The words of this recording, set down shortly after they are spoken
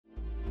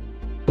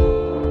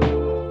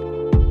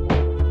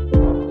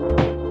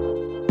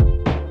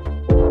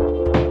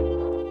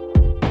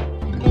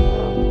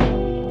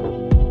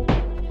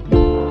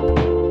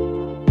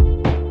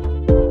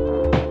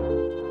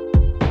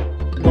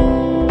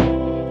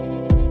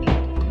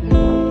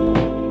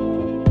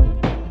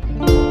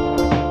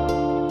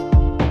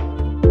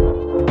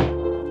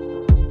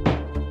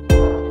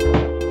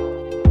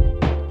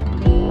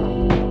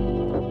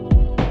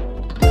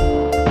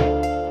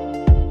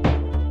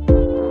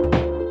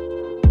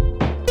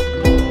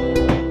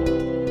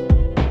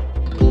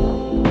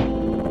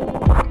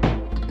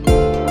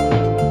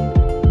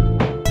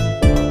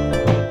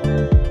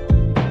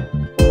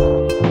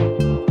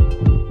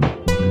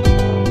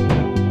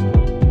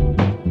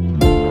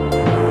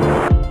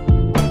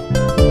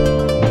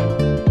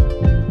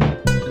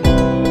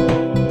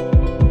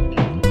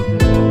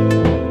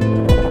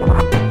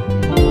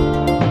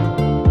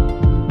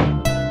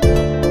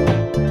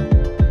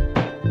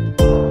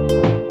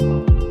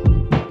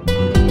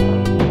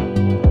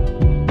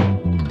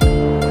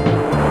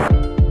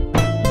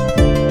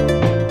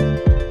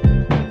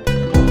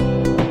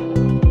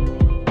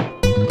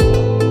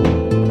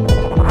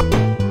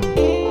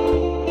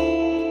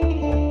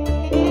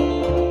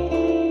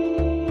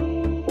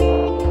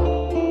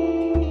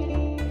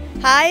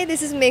Hi,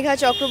 this is Megha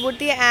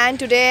Chakraborty and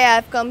today I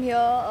have come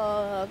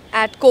here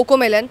at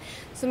Cocomelon.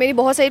 So मेरी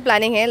बहुत सारी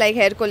planning है like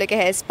hair को लेके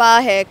hair spa,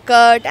 hair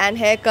cut and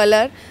hair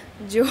colour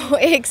जो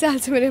एक साल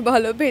से मेरे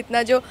बालों पे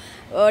इतना जो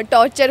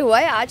टॉर्चर हुआ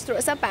है, आज थोड़ा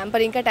सा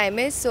पैम्परिंग का टाइम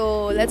है.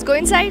 सो लेट्स गो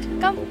इनसाइड,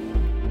 कम.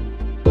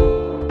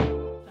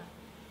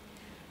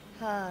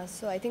 हाँ,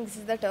 सो I think this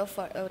is the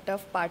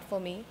tough part for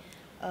me.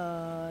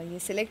 ये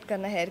सिलेक्ट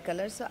करना hair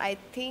colour. So I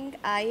think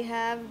I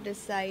have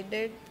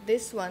decided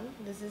this one.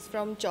 This is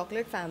from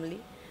chocolate family.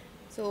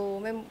 सो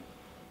मैं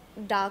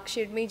dark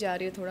shade में ही जा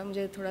रही हूँ थोड़ा,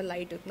 मुझे थोड़ा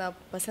लाइट उतना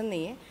पसंद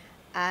नहीं है.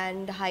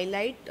 And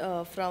highlight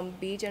from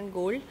beach and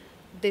gold,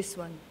 this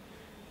one.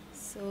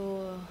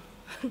 So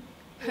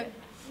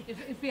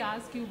if we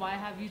ask you why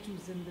have you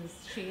chosen this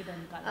shade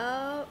and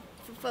color?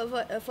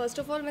 First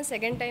of all मैं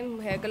सेकेंड टाइम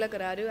हेयर कलर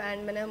करा रही हूँ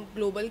एंड मैंने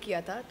ग्लोबल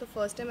किया था, तो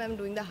first time I am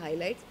doing the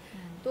highlights.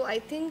 तो I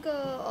think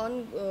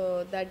on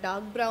that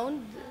dark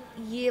brown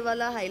ये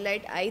वाला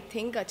हाईलाइट आई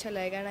थिंक अच्छा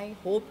लगेगा एंड आई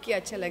होप कि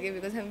अच्छा लगे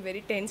because I am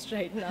very tensed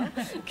right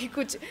now कि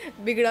कुछ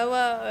बिगड़ा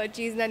हुआ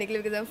चीज़ ना निकले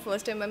because I am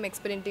first time I am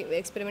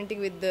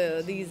experimenting with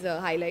these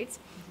highlights.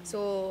 So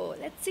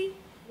let's see.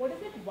 What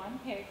is that one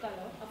hair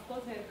color? Of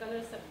course, hair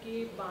color सबके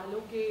बालों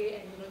के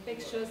and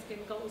texture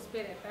skin का उस पे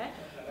रहता है.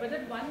 But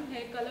that one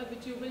hair color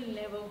which you will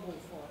never go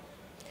for.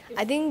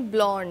 I think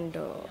blonde.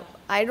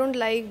 I don't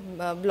like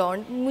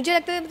blonde. मुझे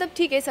लगता है मतलब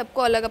ठीक है,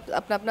 सबको अलग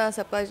अपना अपना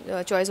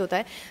सबका चॉइस होता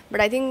है.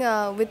 But I think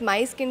with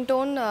my skin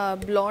tone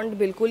blonde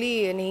बिल्कुल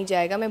ही नहीं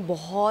जाएगा. मैं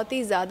बहुत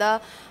ही ज़्यादा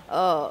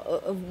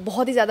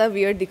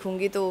वियर्ड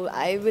दिखूंगी, तो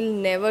I will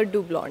never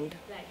do blonde.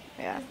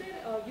 Is there,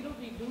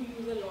 we do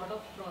use a lot of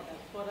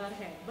products for our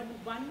hair, but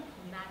one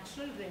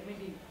natural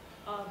remedy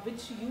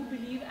which you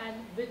believe and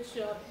which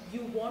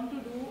you want to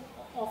do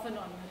often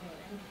on your hair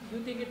and you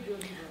think it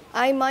really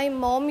works? My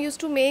mom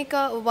used to make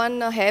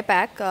one hair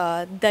pack,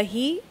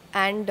 dahi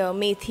and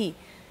methi.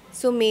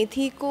 सो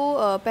मेथी को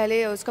पहले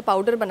उसका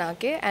powder बना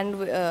के and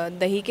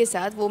दही के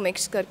साथ वो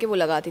mix करके वो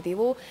लगाती थी.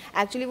 वो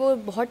एक्चुअली वो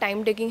बहुत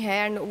टाइम टेकिंग है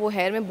एंड वो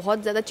हेयर में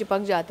बहुत ज़्यादा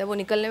चिपक जाता है, वो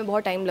निकलने में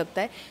बहुत टाइम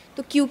लगता है.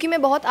 तो क्योंकि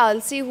मैं बहुत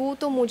आलसी हूँ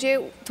तो मुझे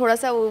थोड़ा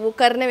सा वो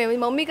करने में,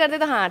 मम्मी करते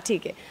तो हाँ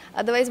ठीक है,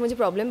 अदरवाइज़ मुझे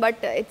problem.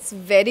 But it's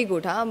very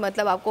good. हाँ,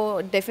 मतलब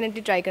आपको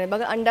डेफिनेटली ट्राई करना.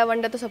 बाकी अंडा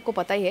वंडा तो सबको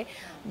पता ही है,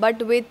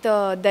 बट विथ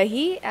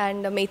दही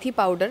एंड मेथी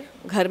पाउडर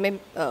घर में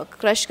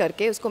क्रश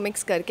करके उसको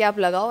मिक्स करके आप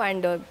लगाओ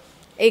एंड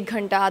 1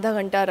 घंटा आधा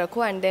घंटा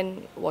रखो and then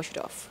wash it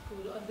of.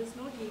 On this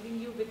note, leaving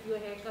you with your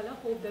hair color.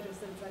 Hope the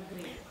results are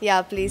great.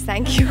 या please,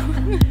 thank you.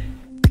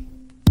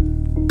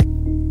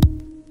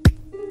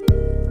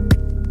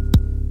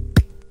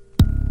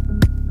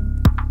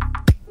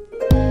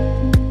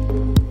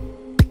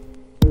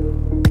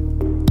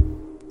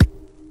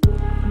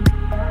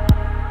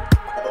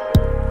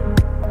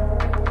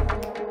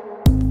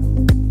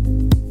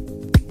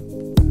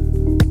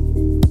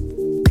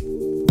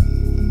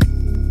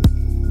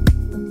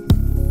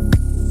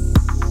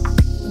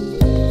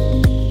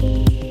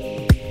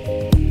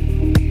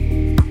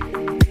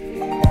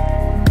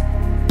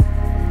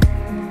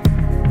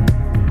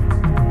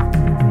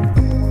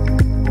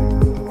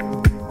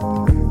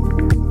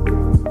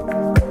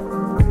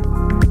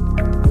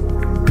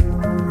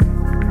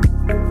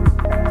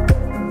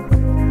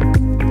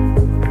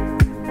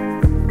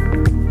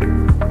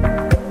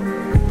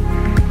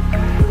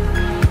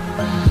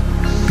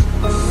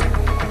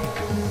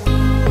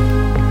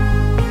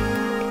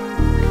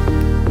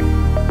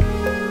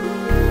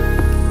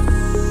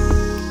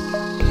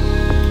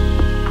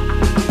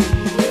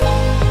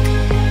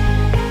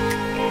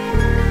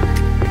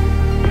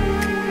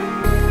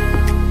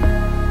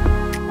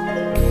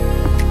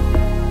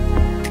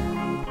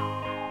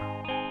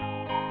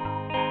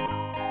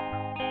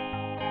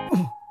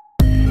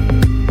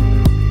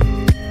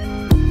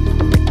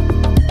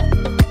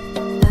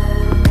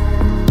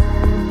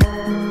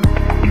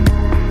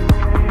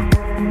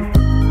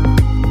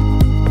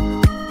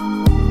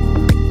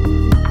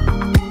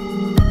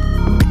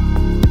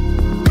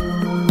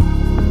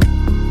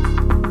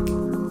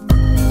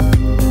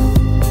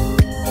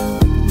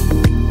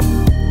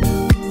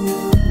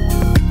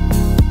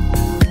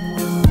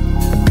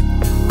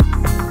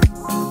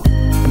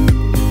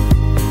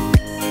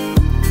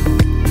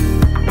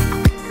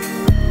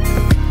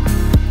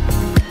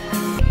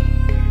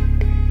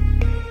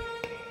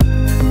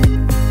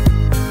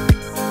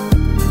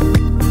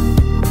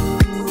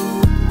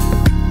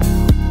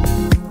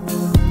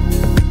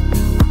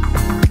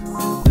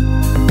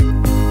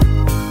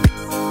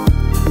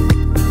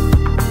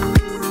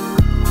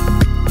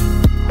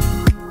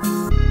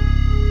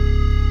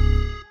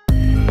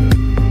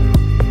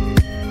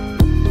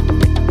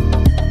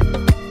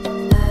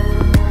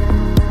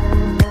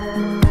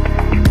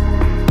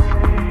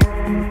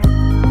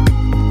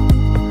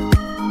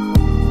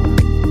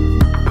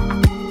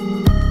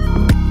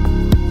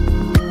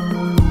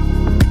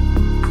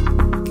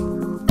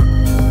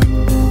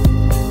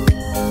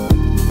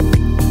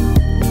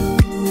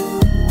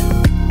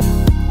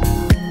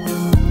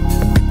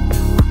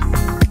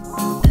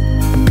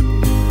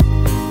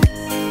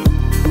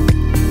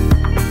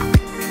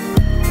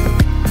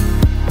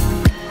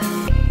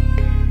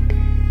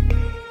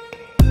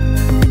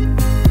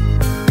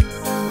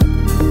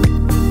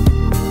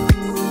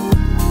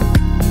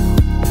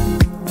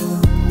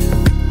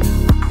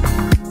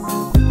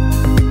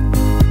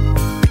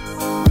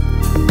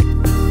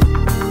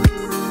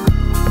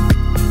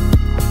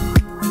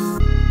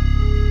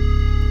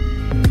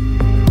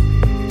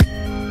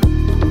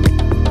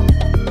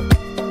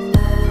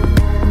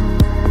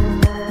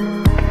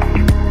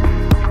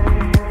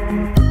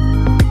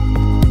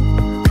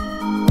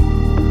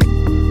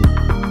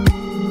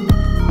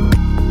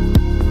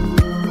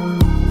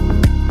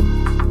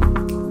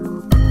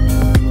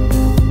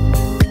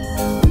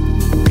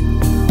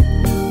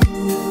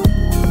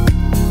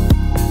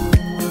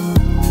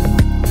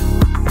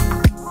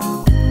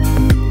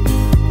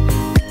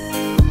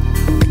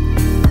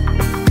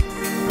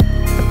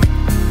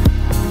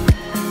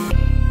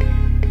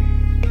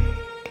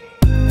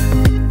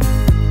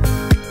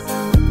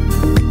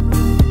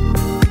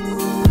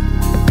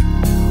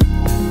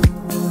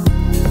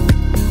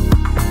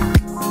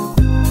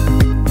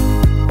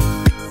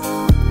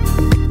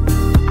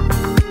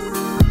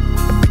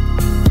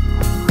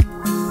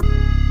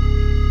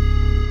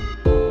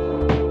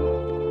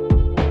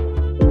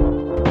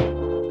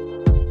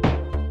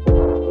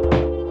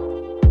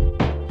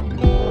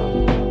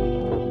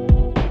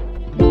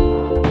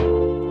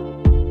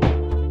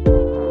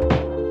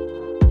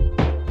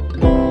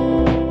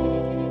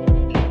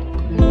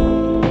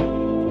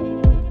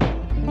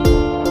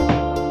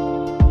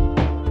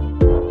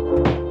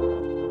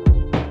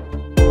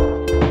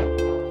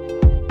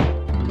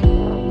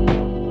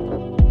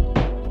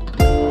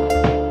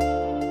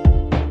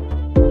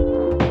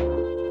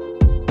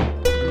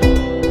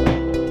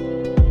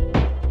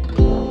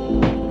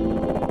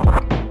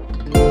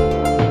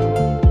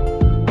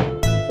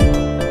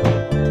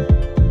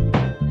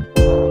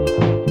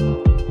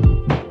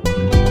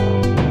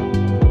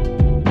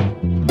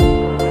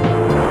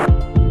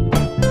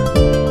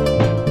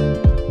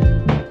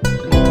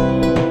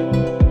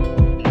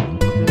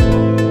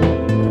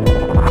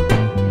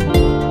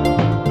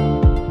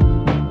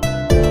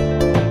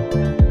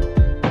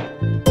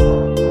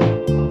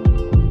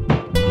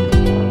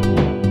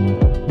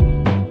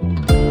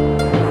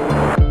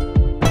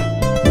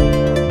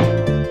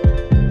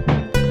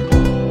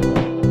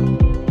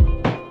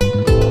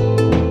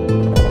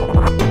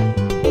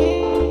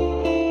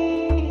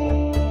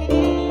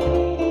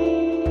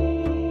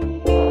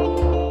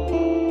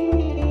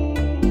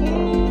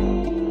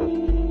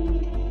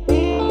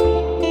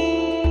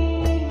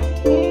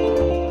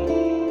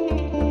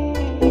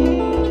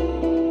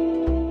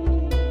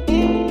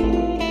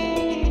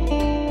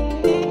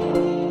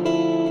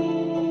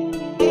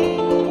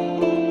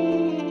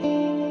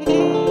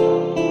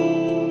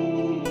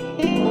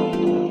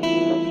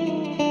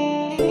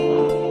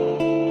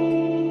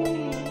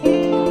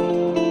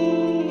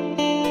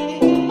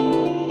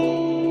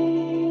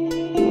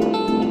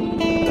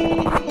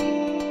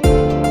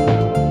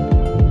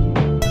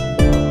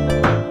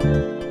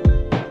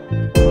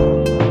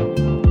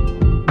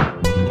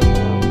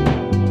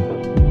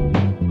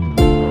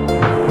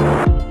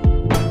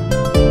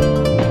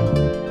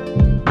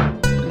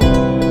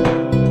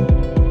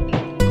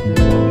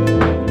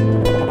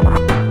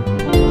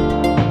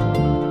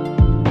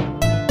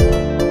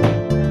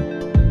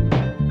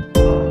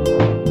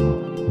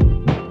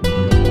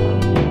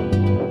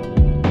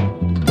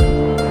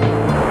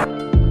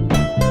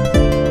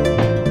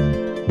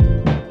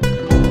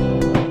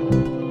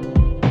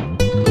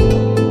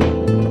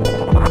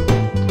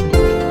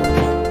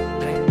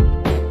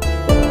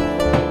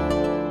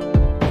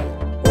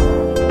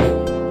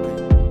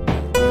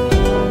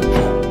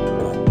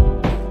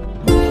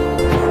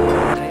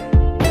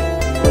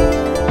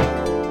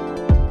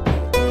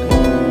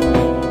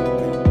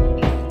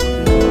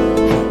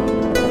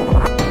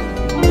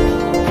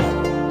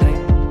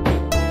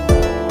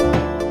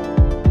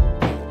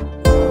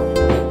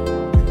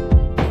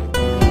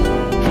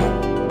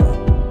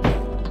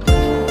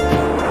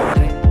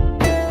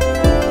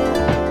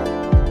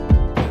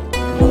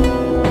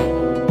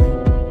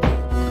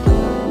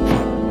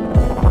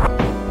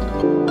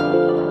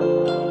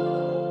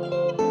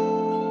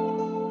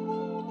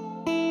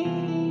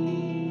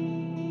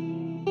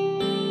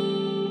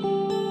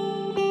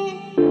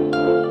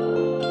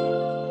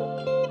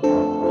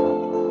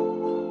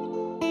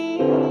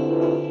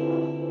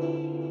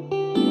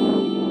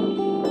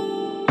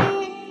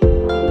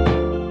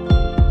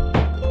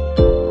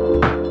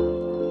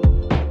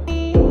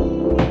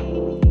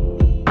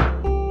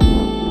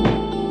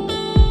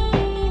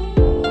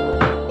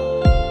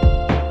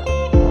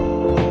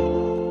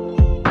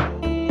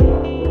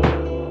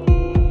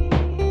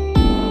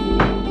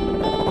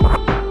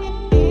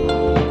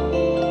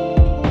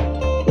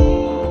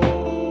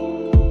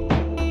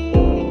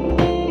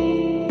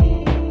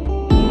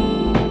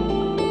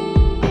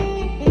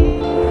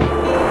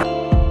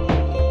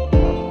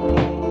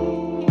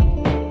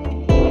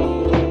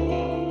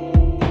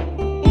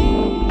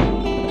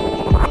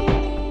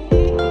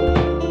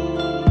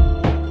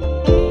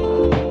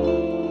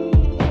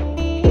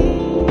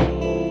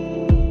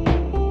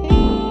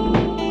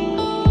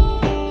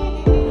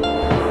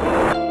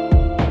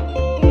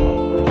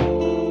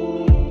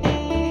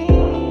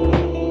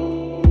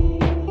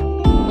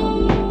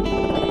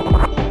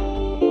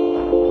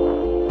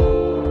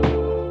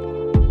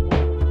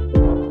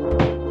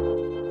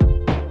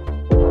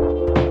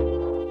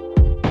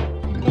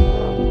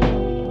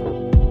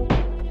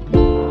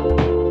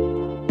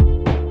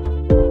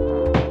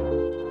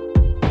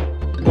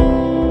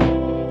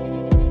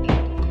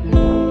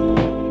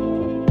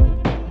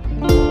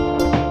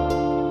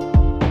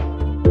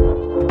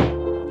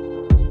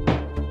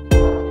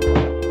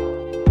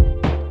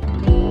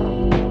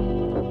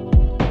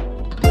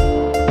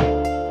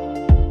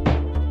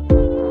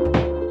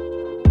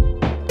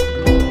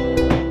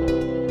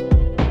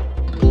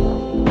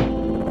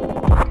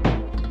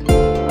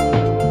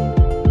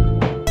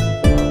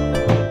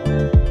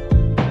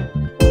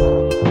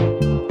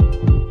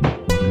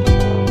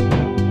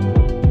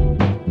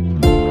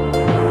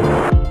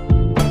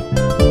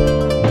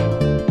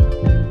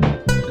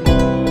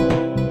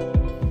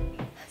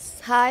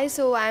 Hi,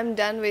 so I'm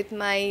done with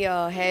my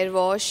hair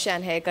wash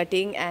and hair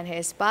cutting and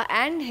hair spa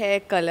and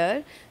hair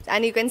color,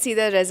 and you can see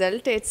the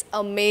result. It's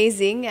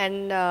amazing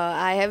and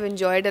I have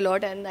enjoyed a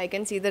lot and I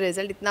can see the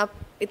result.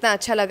 इतना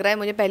अच्छा लग रहा है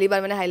मुझे. पहली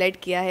बार मैंने highlight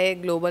किया है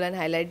ग्लोबल एंड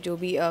हाईलाइट, जो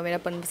भी मेरा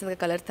पसंद का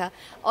कलर था,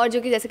 और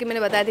जो कि जैसे कि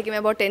मैंने बताया था कि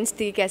मैं बहुत टेंस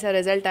थी कैसा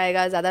रिजल्ट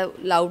आएगा, ज़्यादा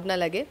लाउड ना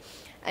लगे.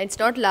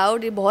 इट्स नॉट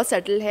लाउड, ये बहुत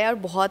सटल है और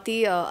बहुत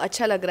ही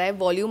अच्छा लग रहा है.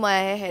 वॉल्यूम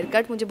आया है, हेयर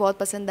कट मुझे बहुत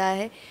पसंद आया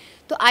है.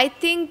 तो I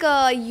think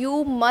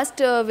you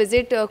must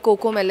visit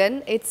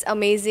CoComelon. It's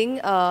amazing.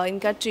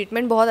 इनका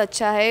ट्रीटमेंट बहुत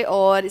अच्छा है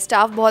और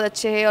स्टाफ बहुत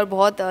अच्छे हैं और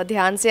बहुत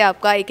ध्यान से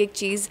आपका एक एक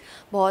चीज़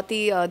बहुत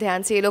ही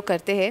ध्यान से ये लोग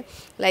करते हैं.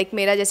 लाइक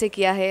मेरा जैसे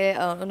किया है,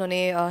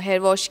 उन्होंने हेयर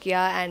वॉश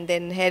किया and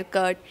then here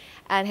cut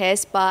and hair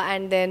spa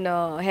and then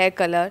here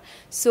colour.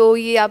 सो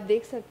ये आप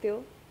देख सकते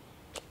हो,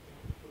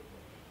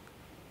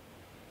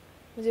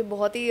 मुझे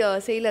बहुत ही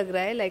सही लग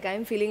रहा है. Like I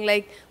am feeling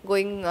like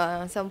going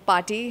some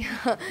party.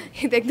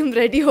 एकदम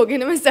रेडी हो गई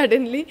ना मैं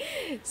suddenly.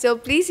 So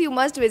please you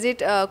must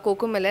visit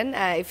CoComelon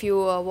if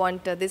you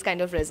want this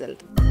kind of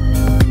result.